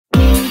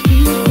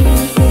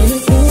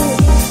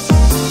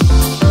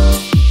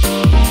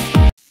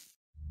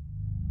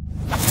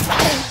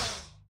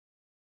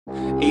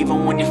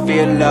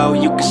low,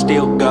 you can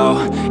still go.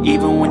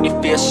 Even when you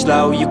feel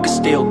slow, you can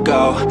still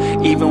go.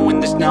 Even when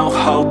there's no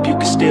hope, you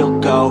can still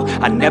go.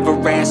 I never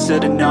answer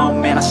to no,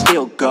 man, I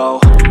still go.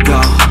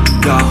 Go,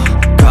 go,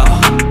 go,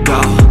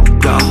 go,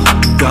 go,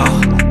 go,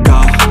 go,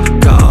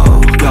 go,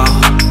 go,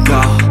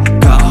 go,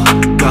 go,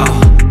 go,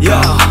 yo,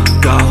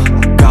 go,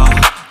 go,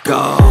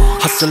 go.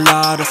 Hustle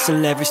hard,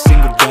 hustle every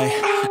single day.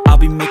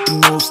 I'll be making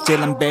moves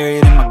till I'm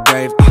buried in my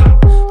grave.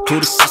 To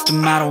the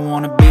system, I don't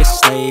wanna be a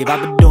slave.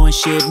 I've been doing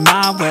shit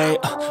my way,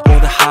 or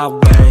the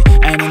highway.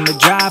 And in the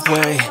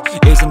driveway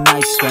is a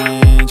nice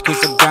range, cause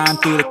I grind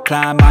through the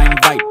climb, I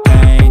invite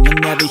pain.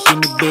 You'll never hear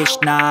me, bitch,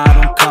 nah, I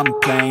don't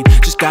complain.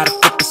 Just gotta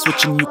flip the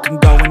switch and you can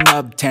go and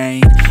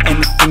obtain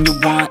anything you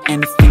want,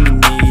 anything you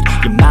need.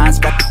 Your mind's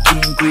got the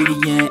key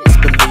ingredient, it's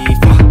belief.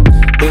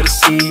 They'll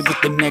deceive with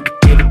the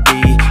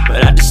negativity, but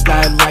I just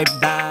slide right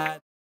by.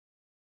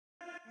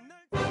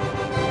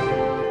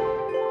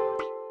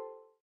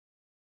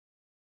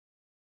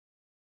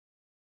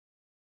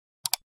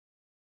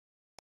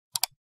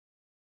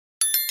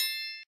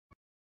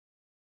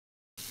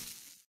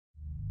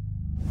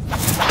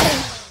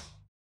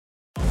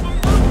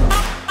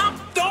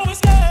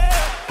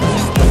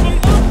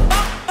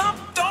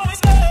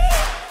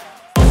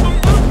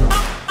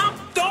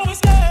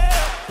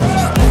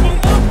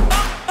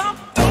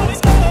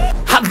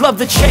 Love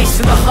the chase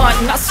and the hunt,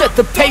 and I set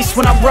the pace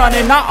when I'm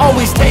running. I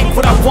always take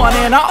what I want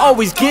and I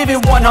always give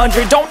it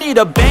 100. Don't need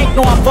a bank,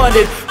 no, I'm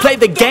funded. Play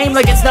the game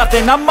like it's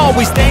nothing. I'm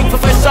always thankful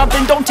for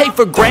something. Don't take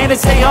for granted,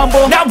 stay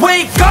humble. Now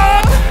wake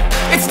up!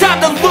 It's time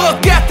to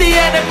look at the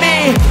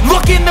enemy.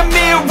 Look in the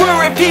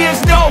mirror if he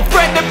is no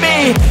friend to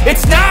me.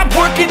 It's not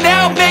working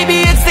out,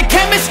 maybe it's the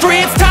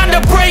chemistry. It's time to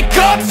break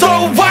up so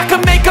I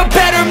can make a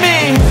better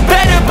me.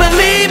 Better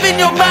believe in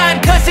your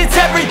mind, cause it's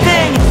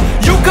everything.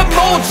 You can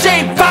mold,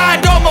 shape,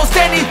 find almost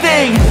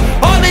anything.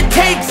 All it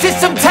takes is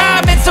some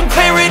time and some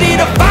clarity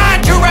to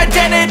find your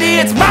identity.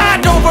 It's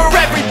mind over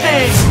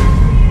everything.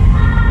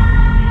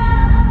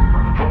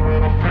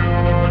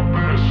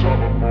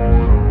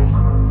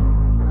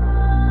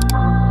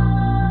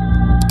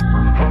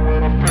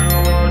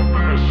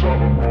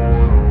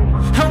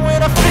 And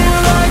when I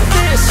feel like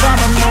this, I'm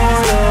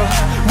immortal.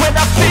 When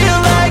I feel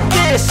like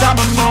this, I'm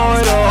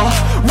immortal.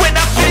 When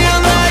I feel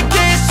like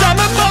this, I'm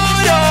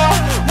immortal.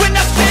 When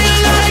I feel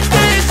like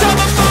this, I'm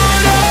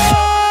immortal.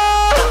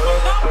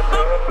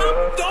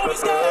 Don't be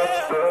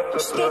scared.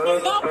 Just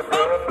open up,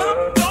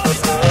 don't be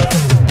scared.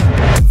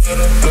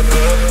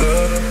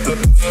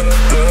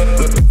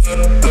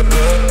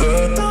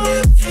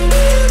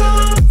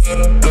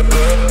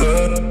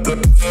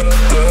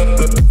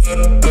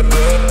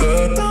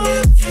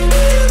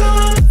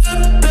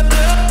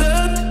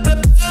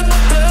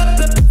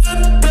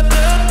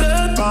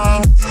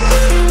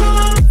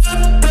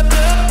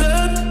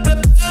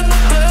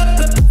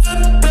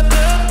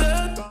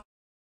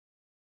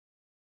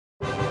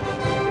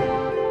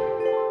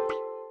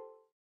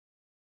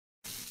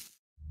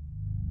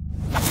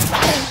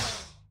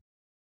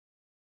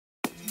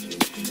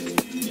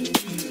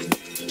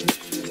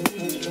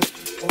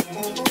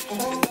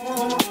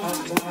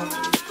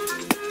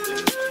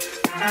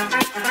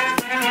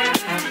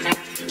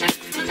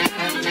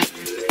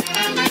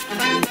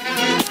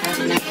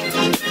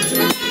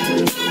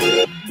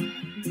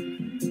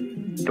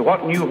 To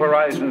what new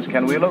horizons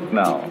can we look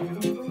now?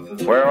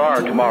 Where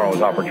are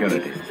tomorrow's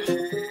opportunities?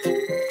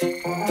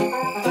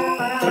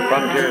 The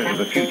frontiers of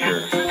the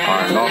future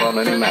are not on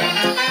any map.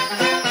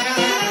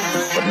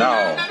 But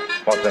now,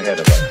 what's ahead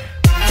of us?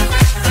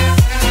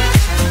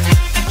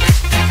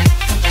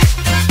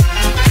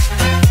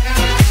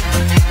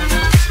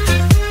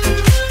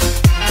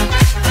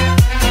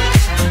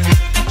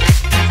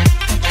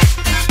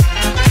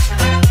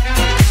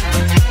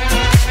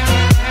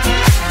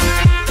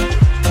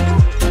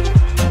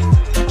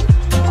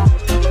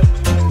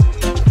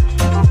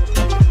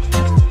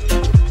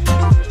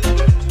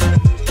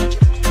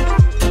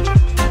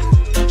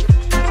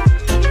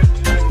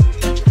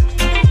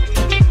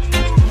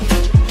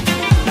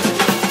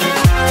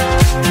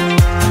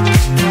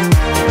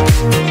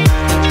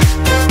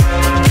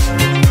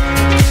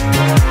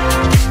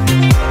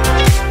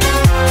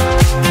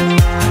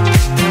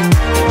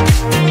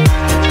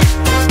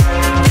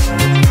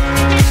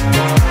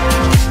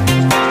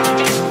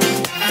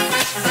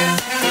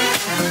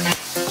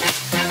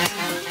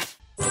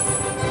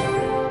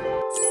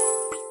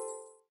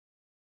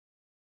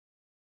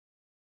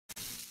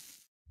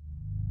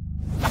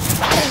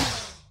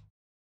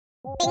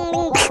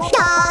 Bing bing,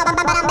 da bam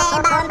bam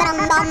bam bam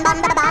bam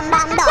bam bam bam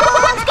bam bam.